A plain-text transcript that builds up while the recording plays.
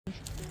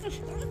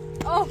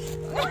Oh!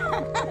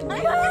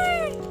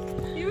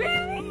 You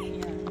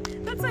really?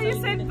 That's why you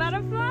said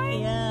butterfly?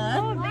 Yeah.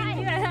 Oh, thank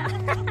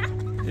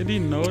you. You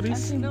didn't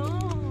notice? No,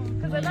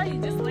 because I thought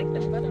you just liked the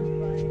butterfly.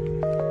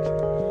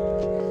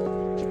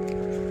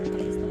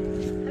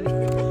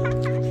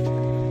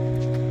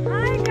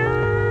 Hi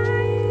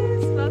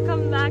guys!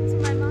 Welcome back to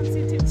my mom's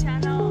YouTube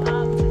channel.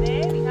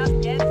 Today we have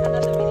yet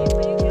another video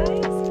for you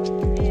guys.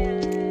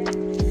 And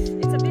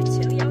it's a bit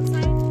chilly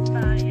outside,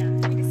 but yeah,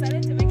 we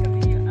decided to make a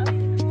video early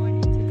in the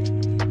morning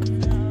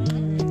today.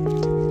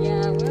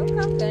 Yeah,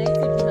 welcome guys. If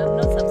you have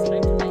not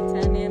subscribed to my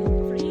channel,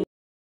 please.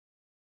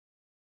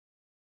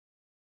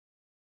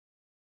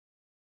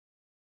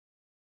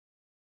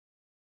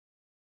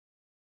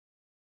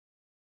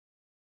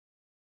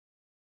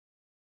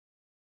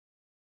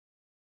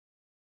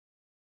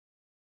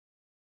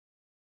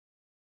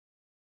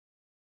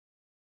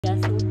 We are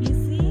so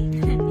busy.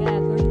 Yeah,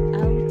 going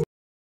out.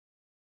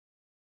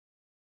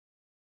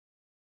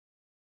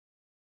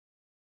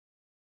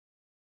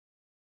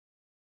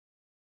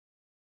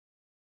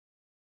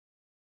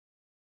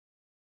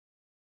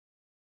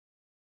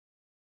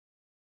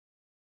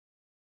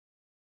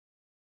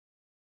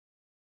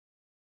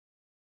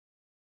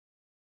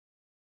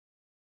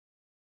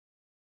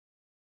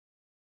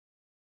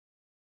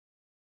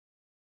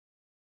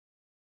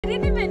 I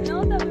didn't even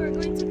know that we were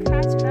going to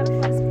catch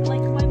butterflies.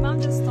 Like my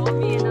mom just told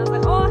me, and I was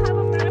like, "Oh, I have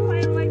a butterfly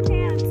in my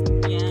pants." So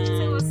it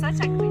Yeah. was such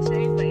a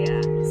cliche, but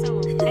yeah. So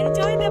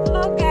enjoy the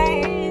vlog,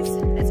 guys.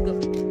 Let's go.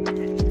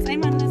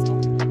 Simon, let's go.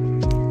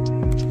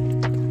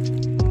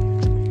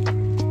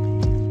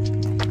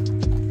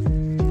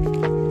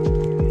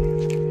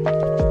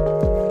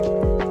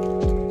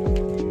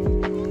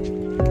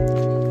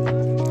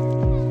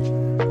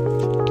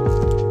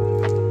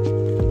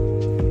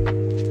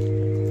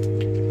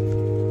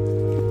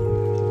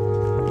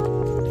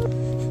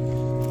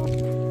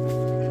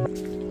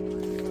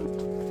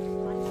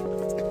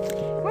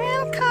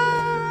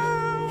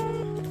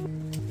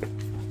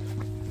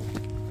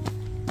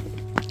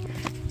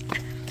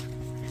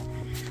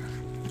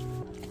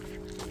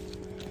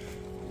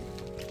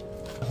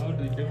 How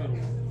do you give it?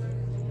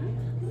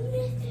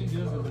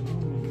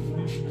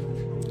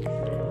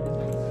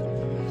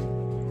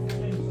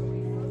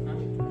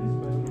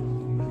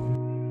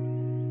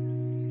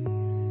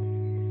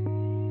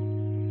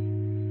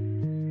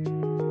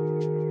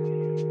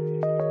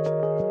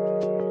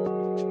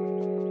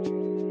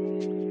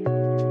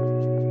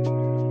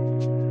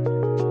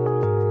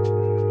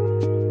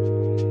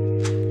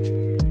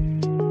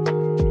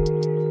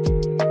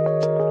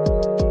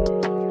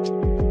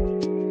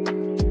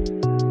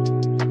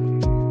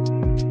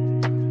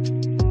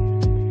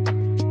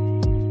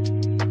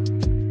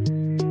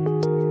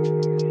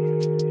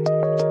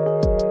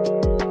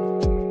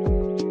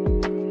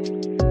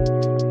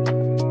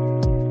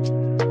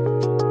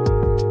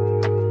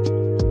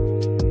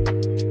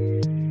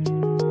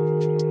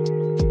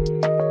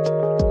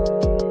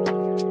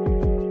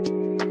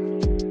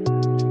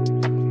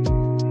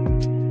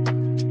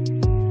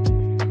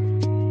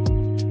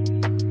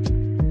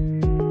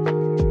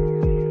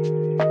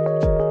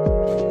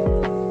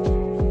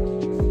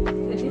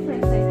 The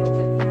different type of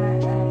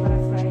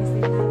butterflies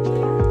they have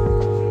here.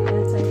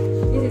 That's like,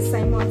 this is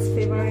Simon's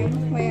favorite.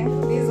 Where?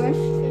 This one?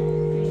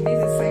 This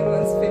is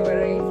Simon's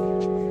favorite.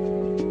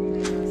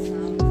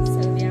 So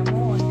there are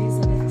more on this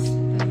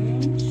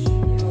range.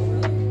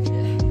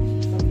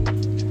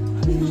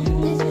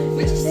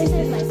 This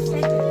is my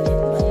favorite.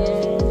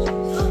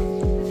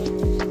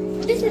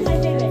 This is my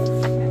favorite.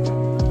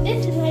 This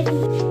is my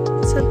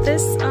favorite. So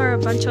these are a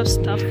bunch of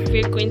stuff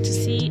we're going to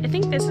see. I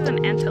think this is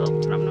an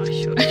antelope, but I'm not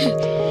sure.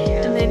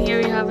 And then here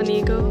we have an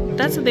eagle.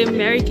 That's the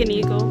American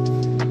eagle.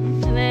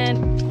 And then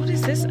what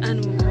is this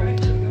animal called?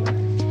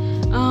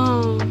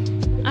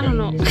 I don't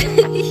know.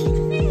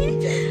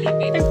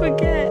 I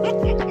forget.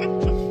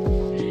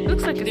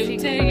 Looks like a They will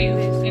tell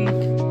seagull. you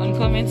on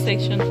comment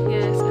section.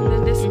 Yes, and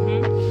then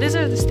these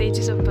are the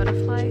stages of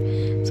butterfly.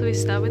 So we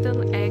start with the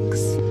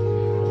eggs,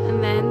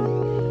 and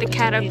then the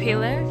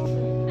caterpillar,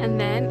 and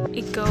then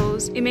it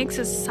goes. It makes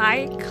a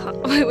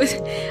cycle. A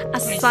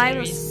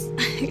chrysalis,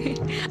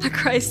 a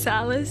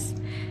chrysalis,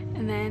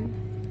 and then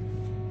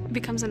it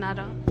becomes an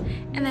adult,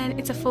 and then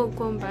it's a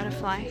full-grown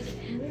butterfly.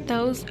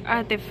 Those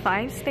are the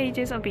 5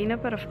 stages of being a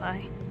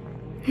butterfly.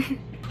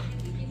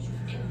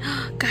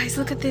 Guys,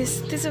 look at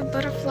this. These are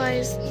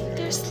butterflies.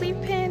 They're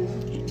sleeping.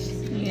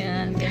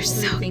 Yeah, They're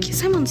so cute.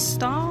 Simon,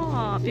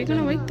 stop. You're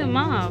gonna wake them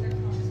up.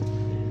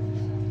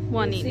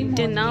 Warning,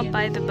 do not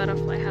buy the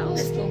butterfly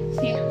house. Let's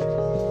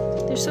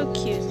go. They're so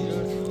cute.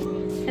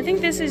 I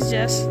think this is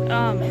just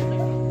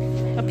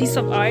a piece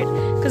of art,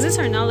 because these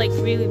are not like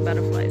really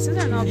butterflies. These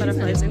are not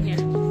butterflies in here.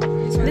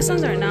 These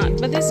ones are not,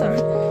 but these are.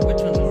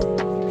 Which one?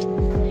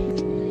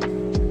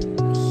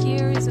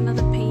 Here is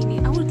another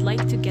painting. I would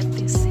like to get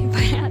this if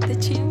I had the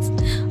chance,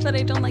 but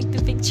I don't like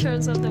the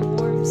pictures of the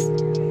worms.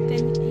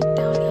 Then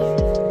down here,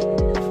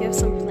 you have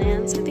some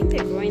plants. I think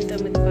they're growing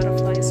them with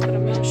butterflies, but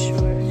I'm not sure.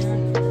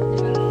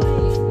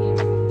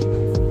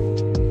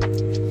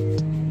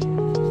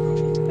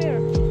 But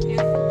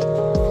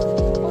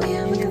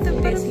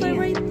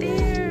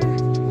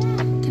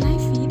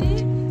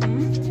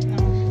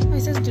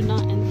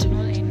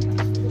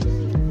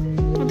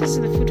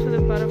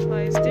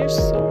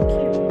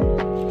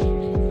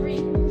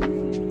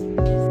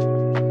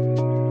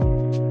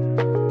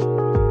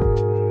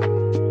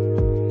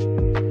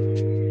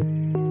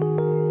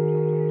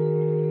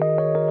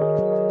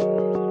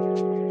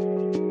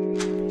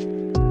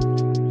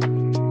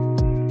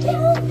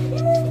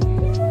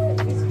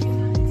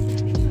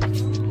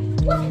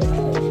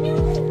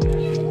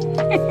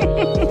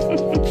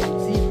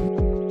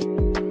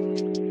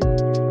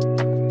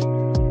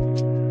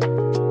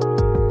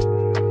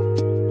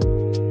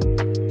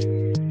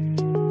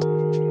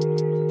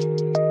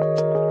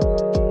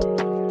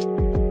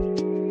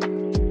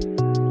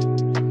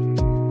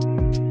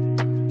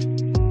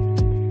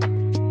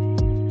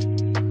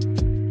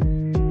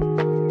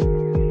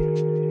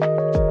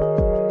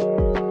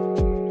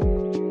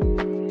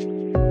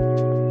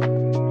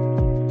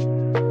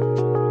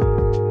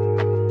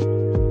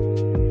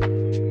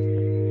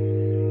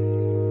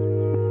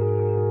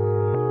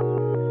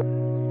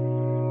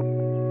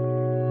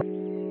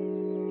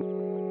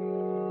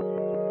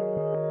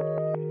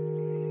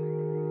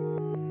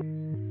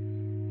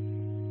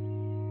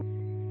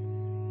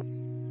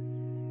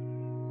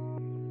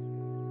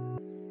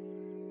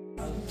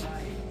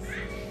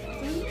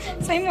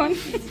Simon,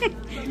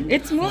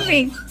 it's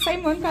moving.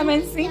 Simon, come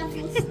and see.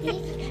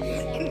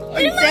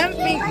 It's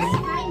jumping.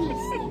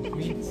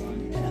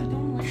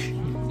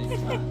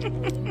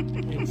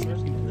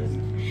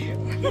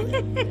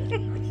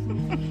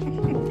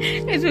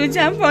 It will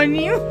jump on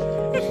you.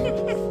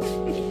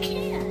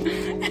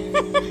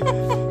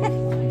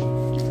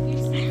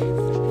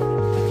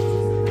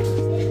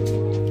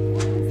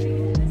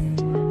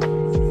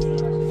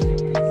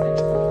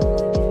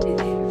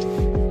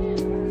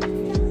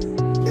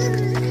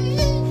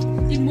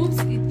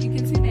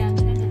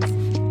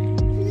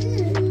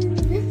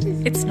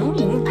 It's not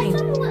moving.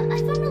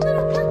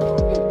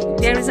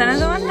 There is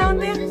another one down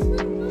there.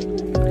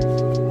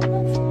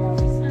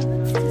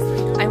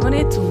 I want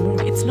it to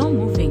move. It's not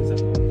moving.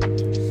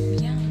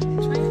 Yeah,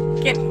 try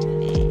it.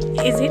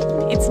 Is it?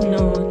 It's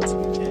not.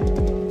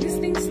 This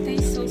thing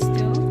stays so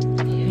still.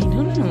 I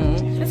don't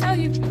know. That's how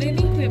they think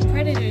we're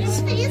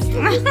predators. We're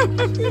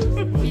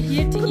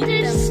here to eat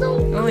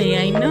them. Oh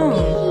yeah, I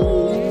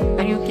know.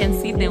 And you can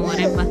see the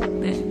whatever.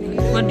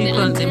 What do you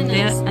call them?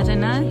 They're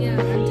antennas. Yeah,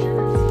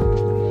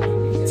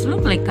 antennas. It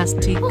looks like a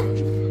stick. I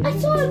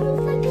saw it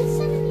move like a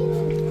centimeter.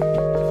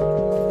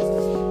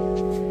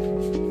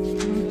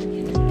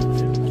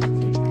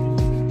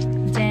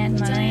 Giant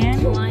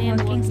lion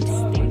walking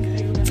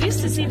stick. We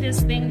used to see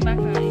this thing back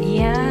on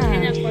Yeah.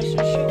 Kenya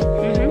Coastal Show.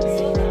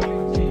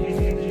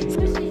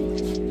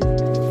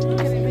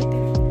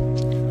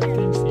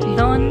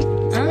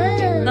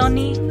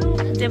 Donny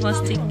devil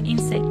stick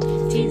insect.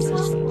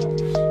 Jesus.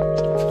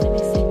 Let me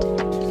see.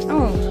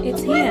 Oh,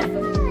 it's here.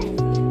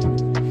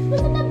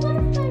 Look at that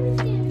butterfly right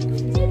there.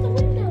 Near the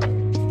window.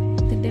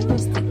 The devil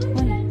stick. Oh,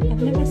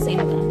 I've never seen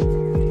that.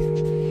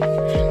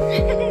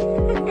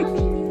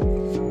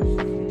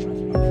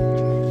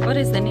 What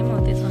is the name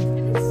of this one?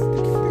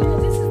 Oh,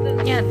 this is the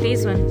Yeah,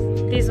 this one.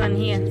 This one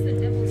here. the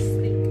devil's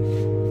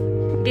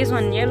snake. This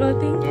one yellow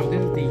thing. Oh,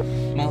 this is the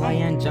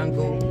Malayan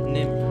jungle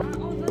nymph.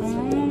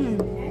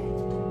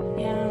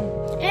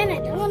 Yeah. And I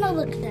don't want to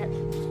look at that.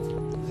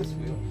 This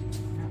wheel.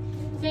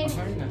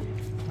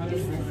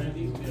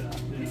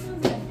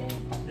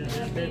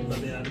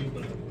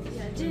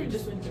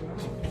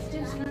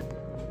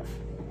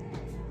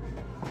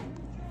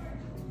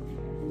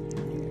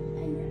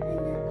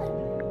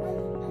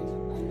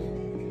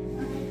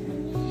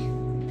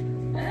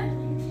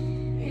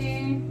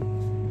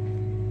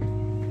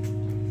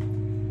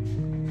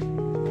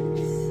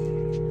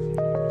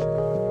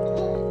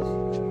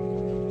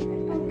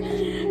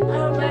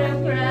 I'm gonna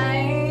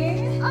cry.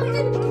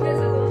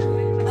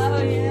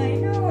 Oh yeah, I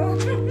know.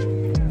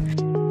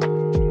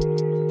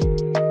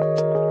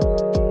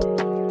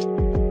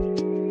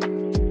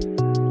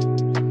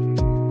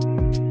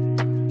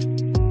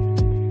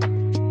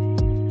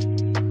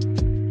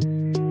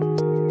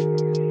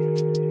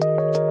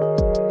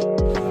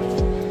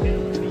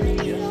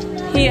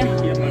 Here.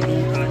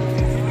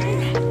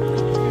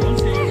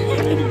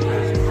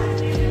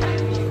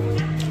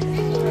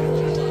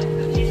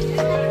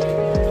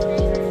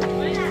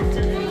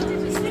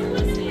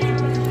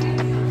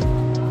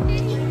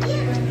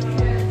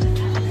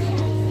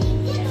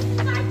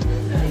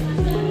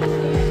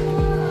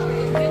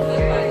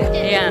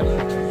 Yeah.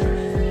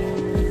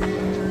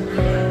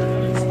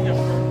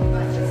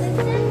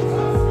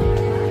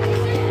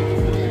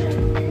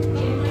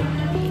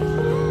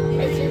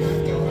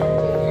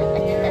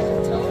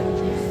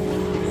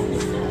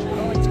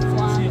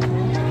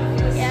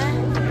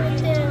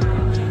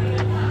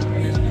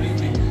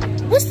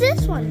 What's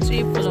this one?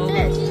 Tree What's flower.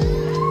 this?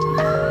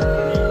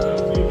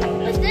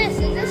 What's this?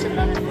 Is this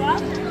another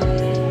frog?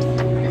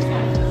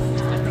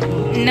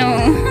 No,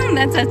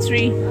 that's a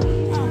tree.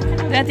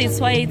 That is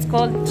why it's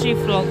called tree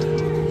frog.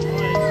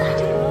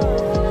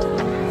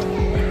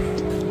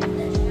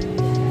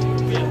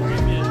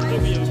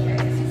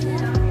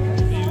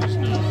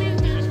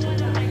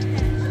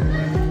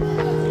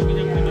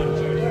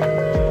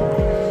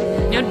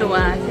 You do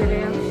what?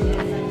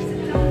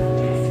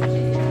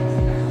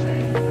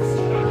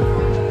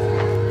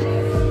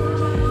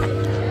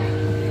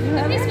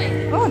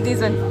 Oh,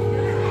 this one.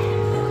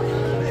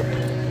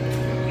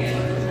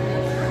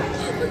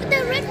 Look at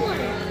that red one.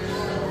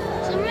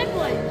 It's a red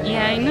one.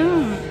 Yeah, I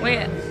know.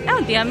 Wait,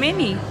 oh, there are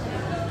many.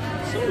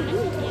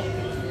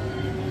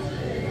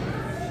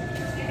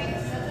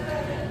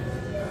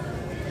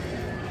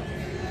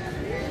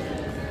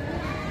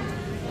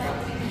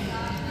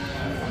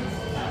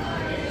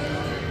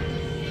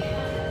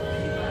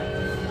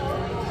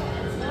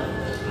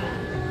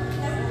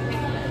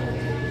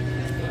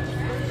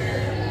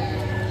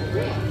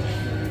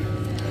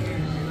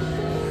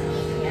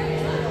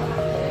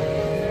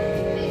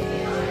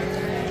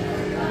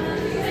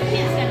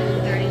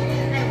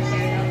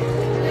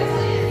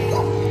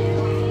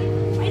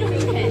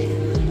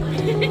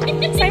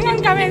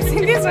 Simon, come and see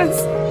these ones.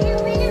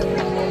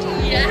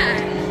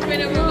 Yeah,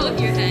 right over both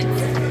your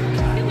heads.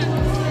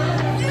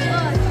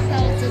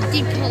 It's a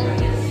deep hole.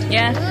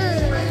 Yeah.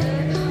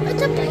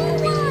 It's a blue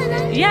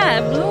one.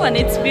 Yeah, blue one.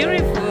 It's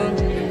beautiful.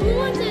 The blue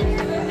ones are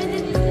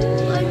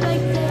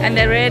like the. And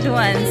the red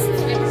ones.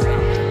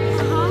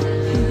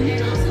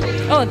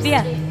 Oh,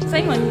 yeah.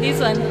 Simon, this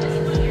one.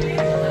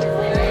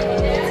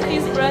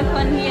 This black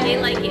one here. They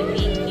like it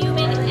being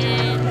human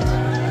and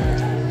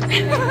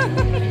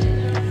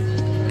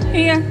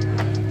Here.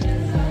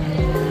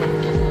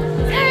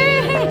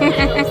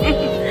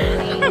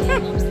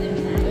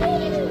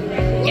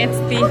 It's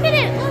the. Look at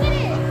it. Look at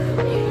it.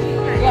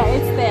 Yeah,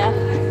 it's there.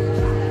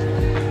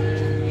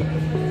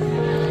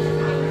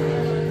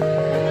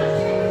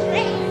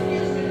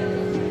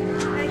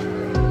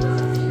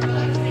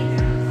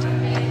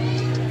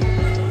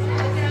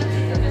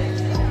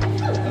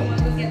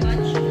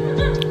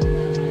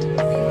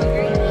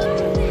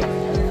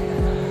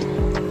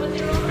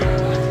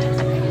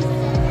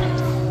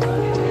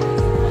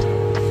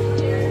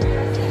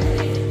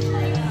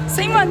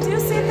 Simon, do you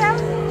see them?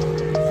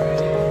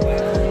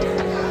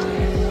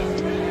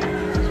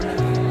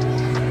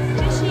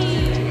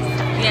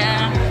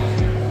 Yeah.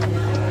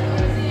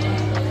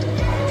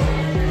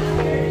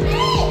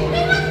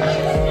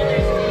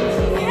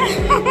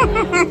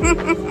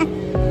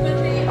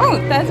 Oh,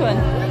 that one.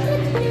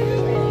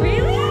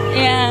 Really?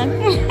 Yeah.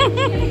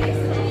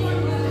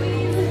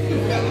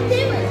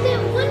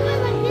 One by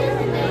my hands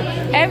and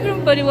then.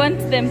 Everybody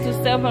wants them to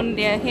serve on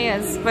their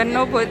hairs, but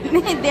nobody,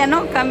 they are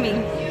not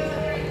coming.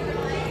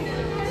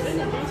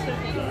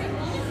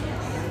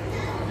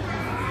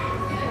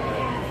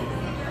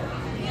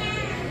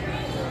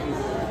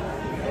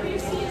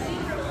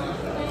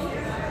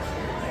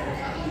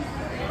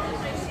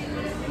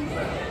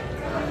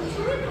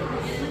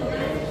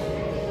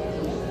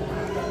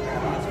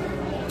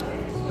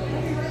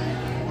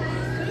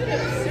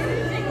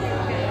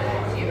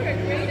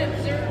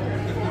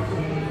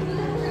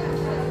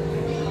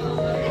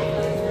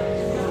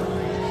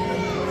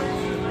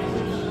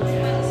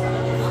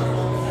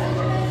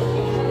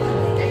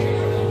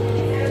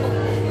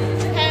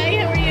 Hi,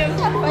 how are you?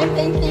 Fine,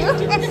 thank you.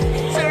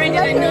 Sorry, did I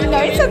know? No,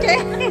 it's okay.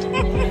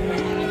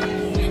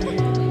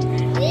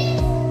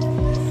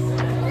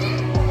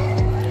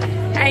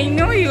 I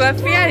know you are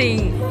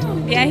fearing.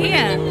 They are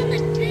here.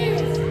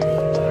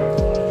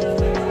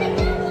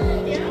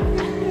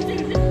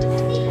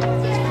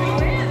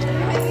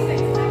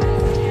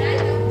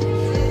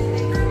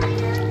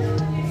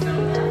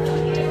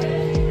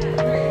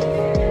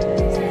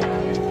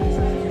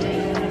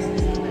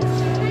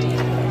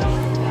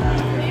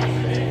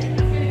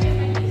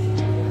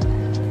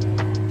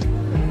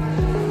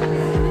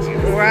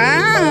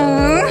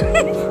 Wow!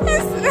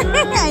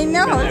 I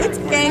know, it's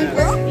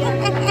kangaroo.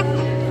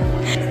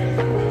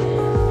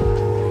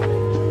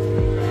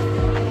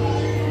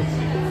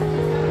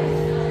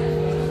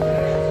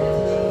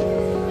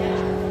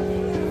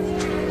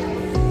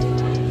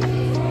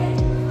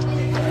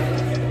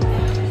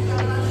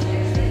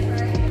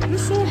 You're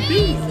so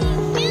big.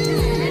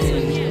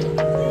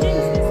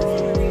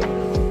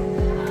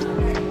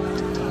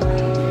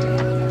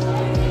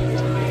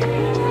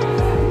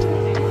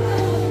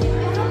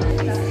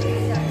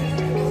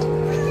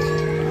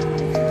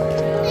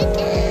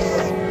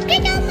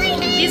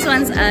 These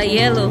ones are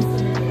yellow.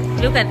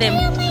 Look at them.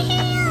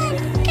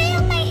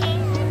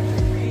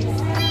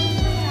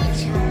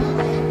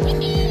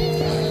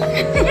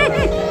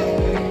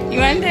 You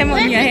want them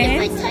on your If I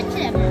hands? touch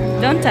them.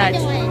 Don't I touch.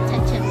 don't want to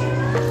touch them.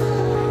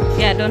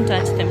 Yeah, don't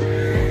touch them.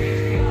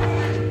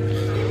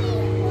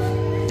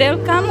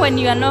 They'll come when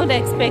you are not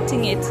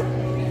expecting it. The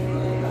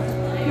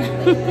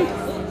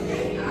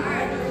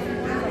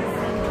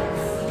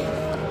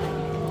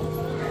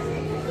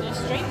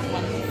striped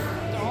ones,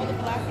 they're all the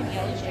black and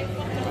yellow striped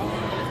ones, they're all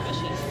little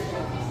fishes.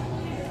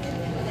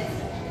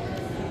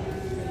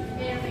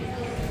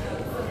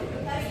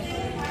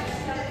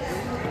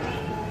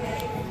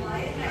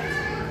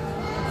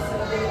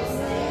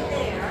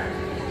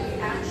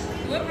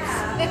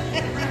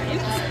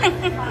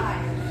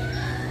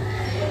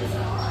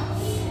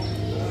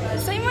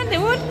 Simon, they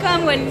would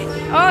come when.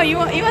 Oh, you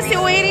are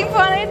still waiting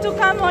for it to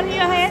come on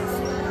your hands?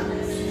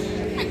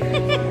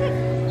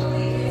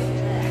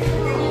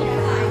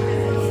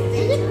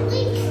 Is it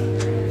blink?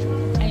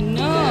 I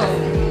know.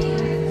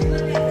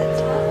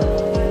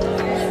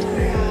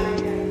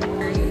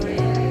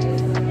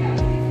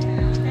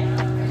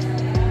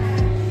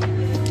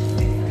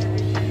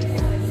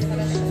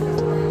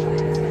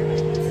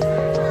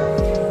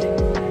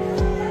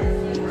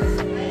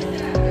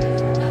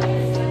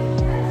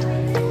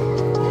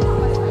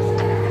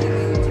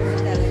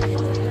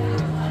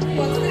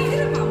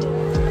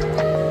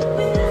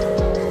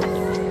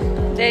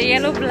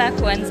 yellow black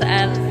ones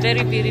are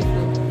very beautiful.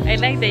 I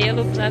like the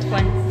yellow black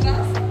ones.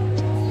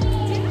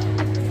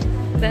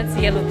 That's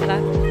yellow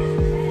black.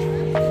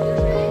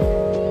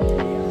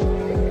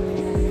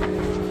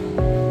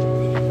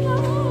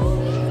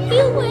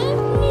 You with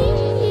me?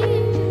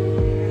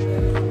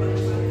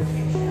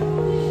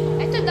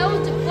 I thought that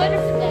was a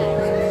butterfly.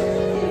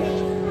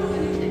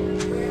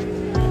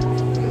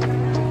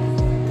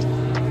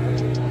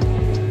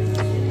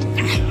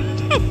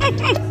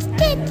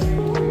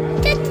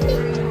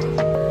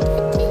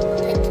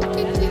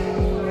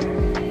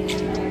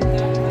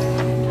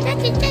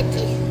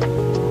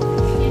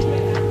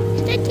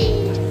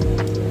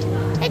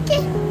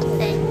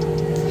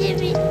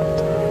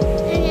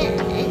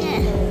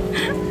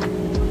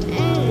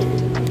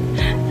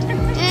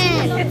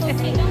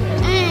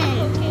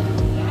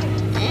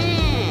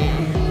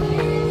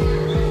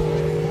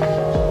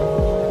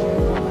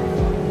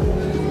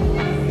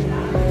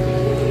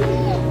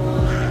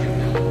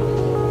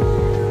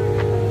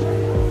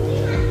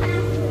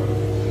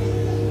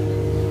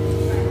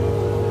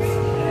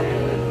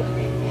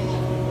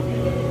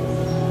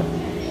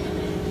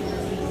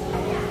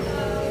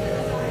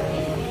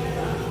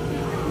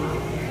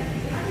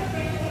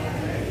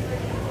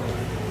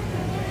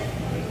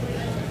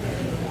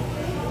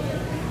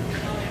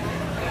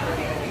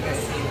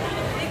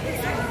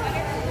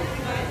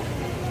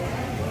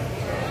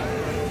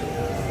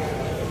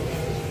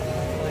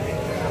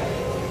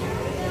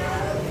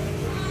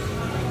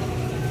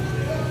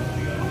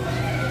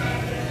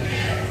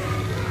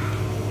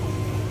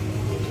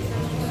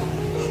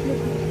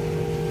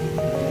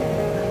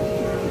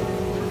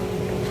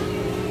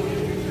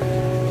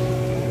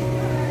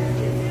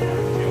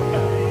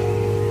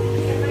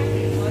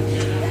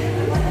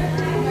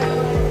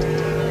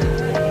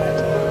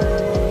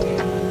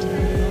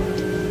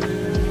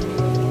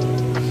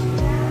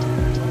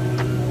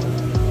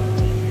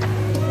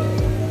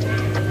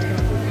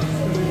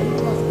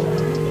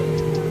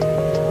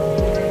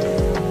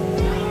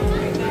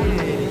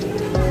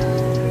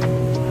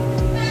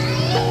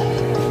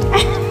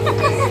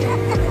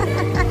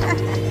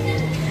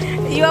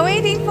 You are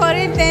waiting for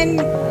it, then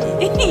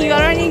you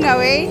are running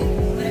away.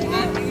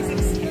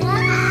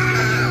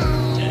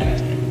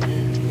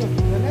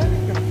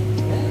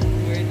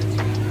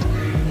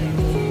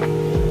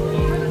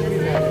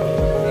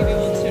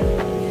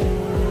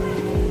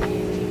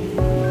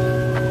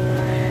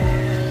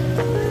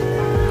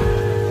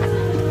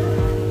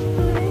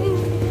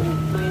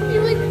 It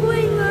was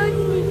going on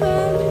me,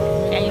 Mom.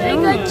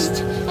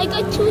 I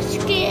got too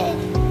scared.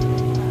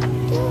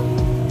 Oh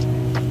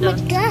my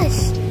gosh.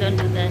 Don't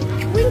do that.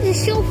 Wings are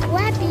so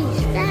flappy,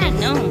 it's I fast.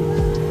 know.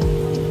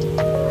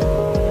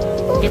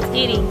 It's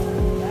eating.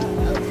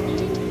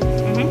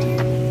 Mhm.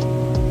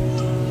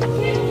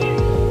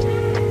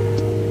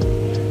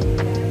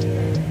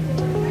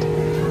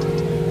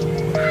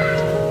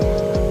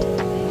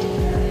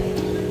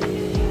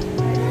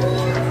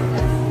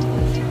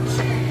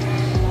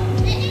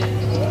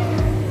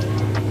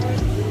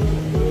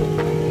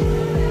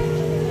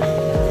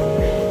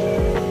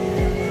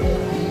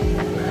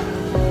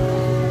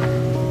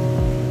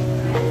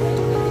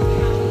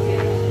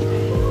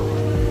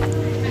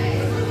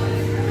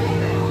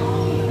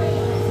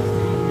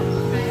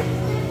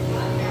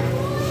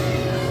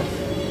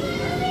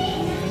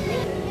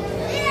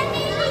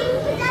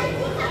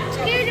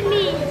 Scared of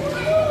me.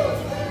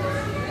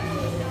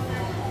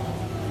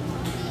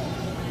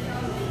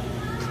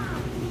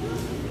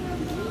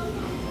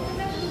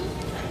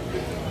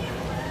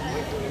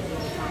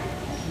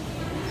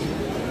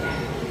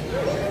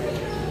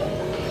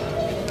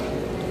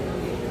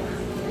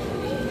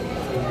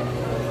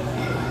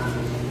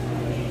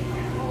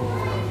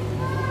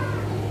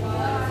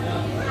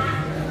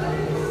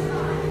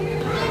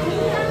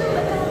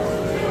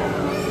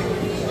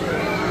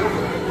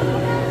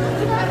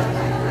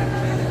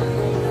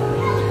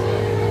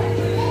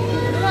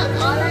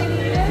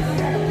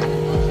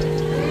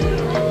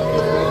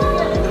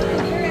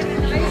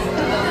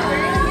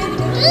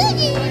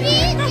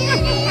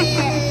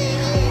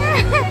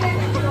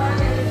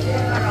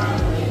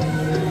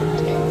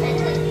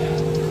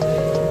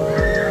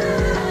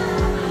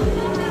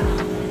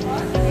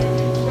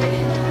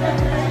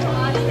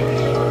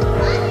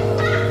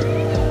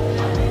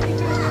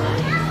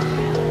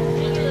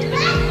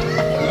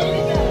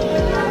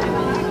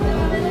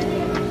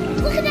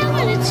 Look at that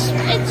one.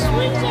 Its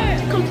wings are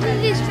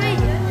completely straight.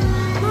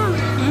 Mom,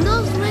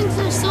 those wings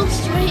are so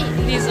straight.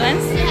 These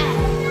ones? Yeah.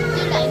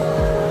 They're like.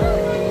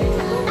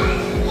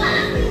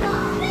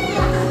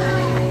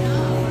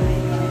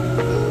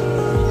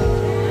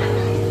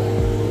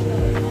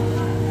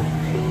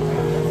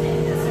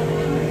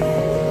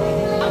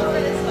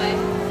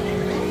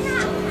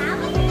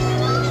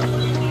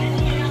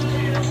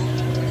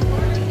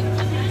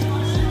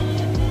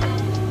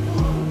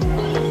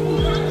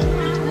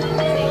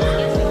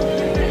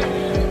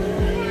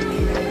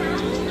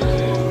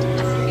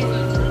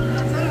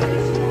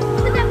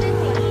 Look at that big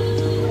one.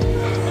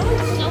 That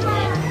one's so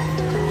big.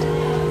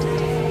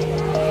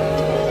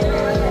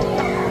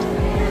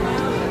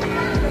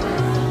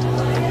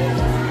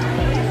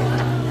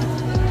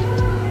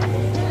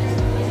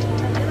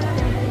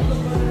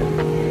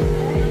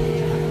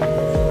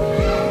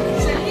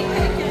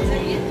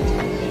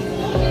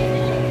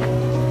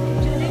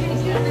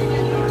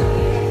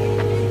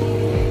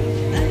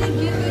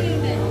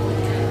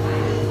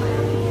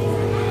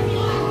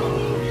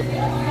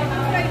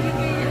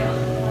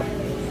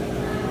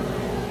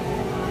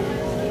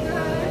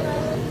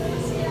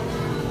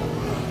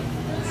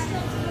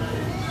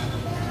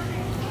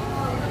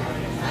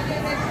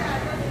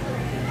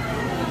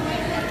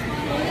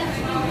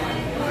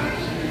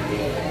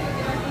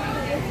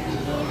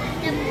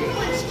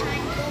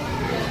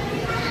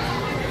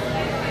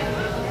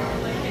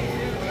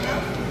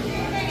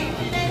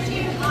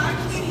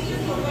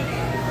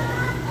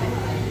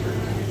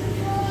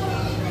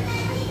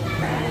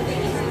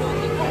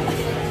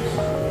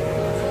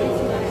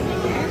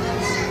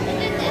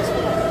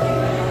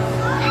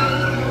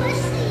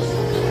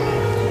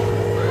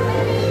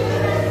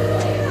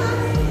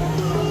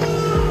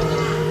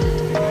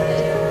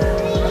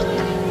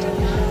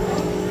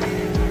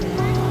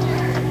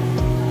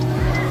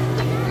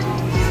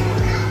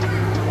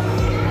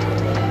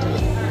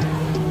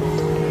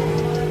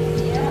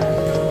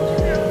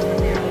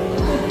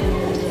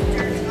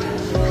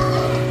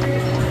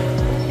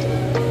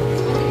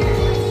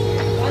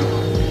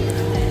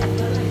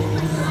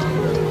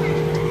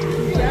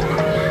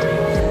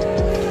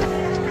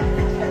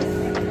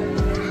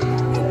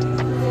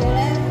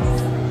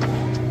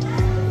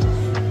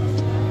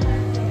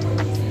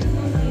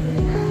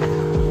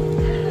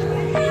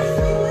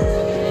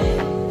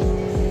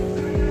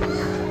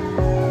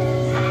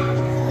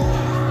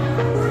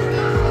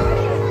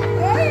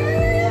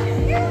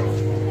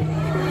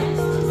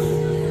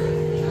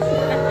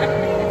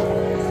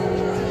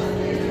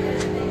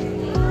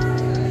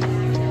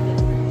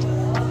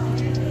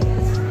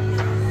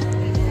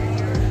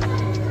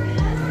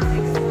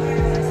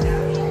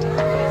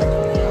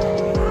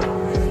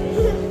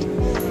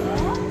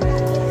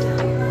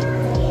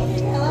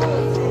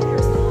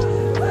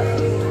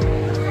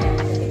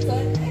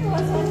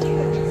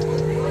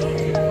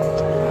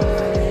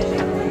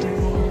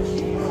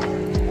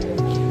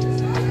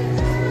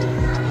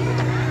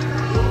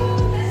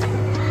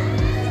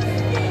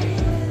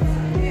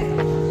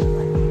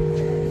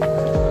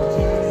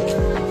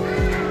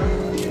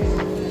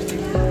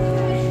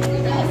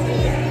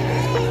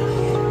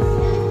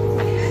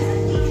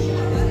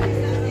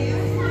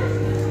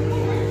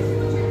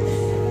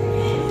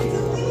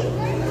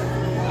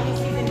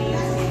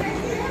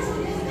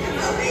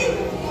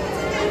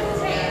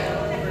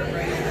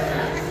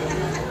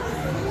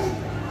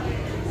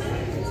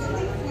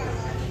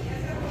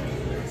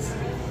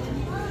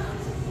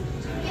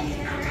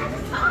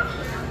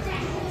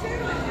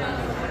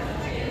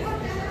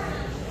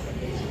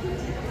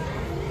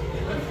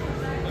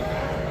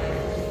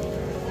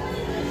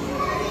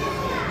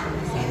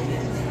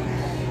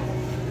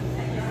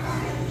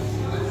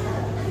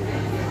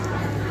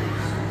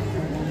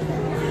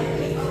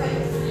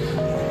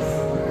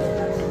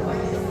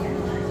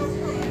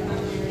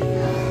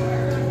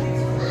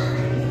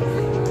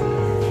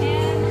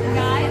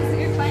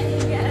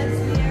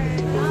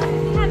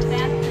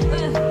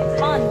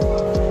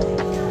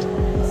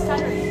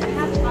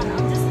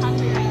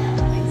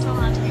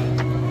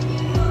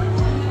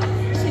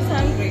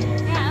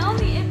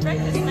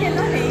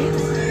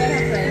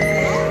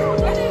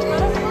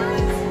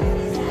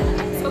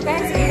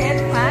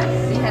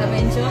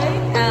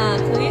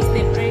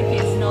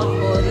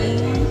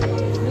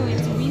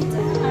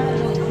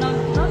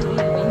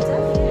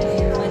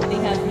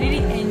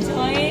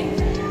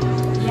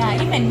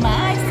 even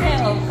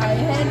myself, I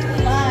had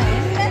fun.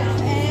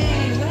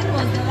 Hey, when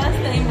was the last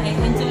time I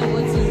enjoyed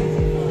watching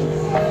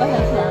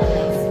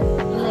butterflies?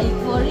 Like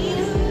for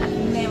real?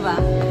 Never.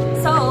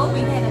 So we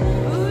had a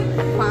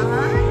good fun.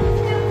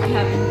 We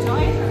have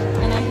enjoyed,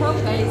 and I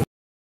hope guys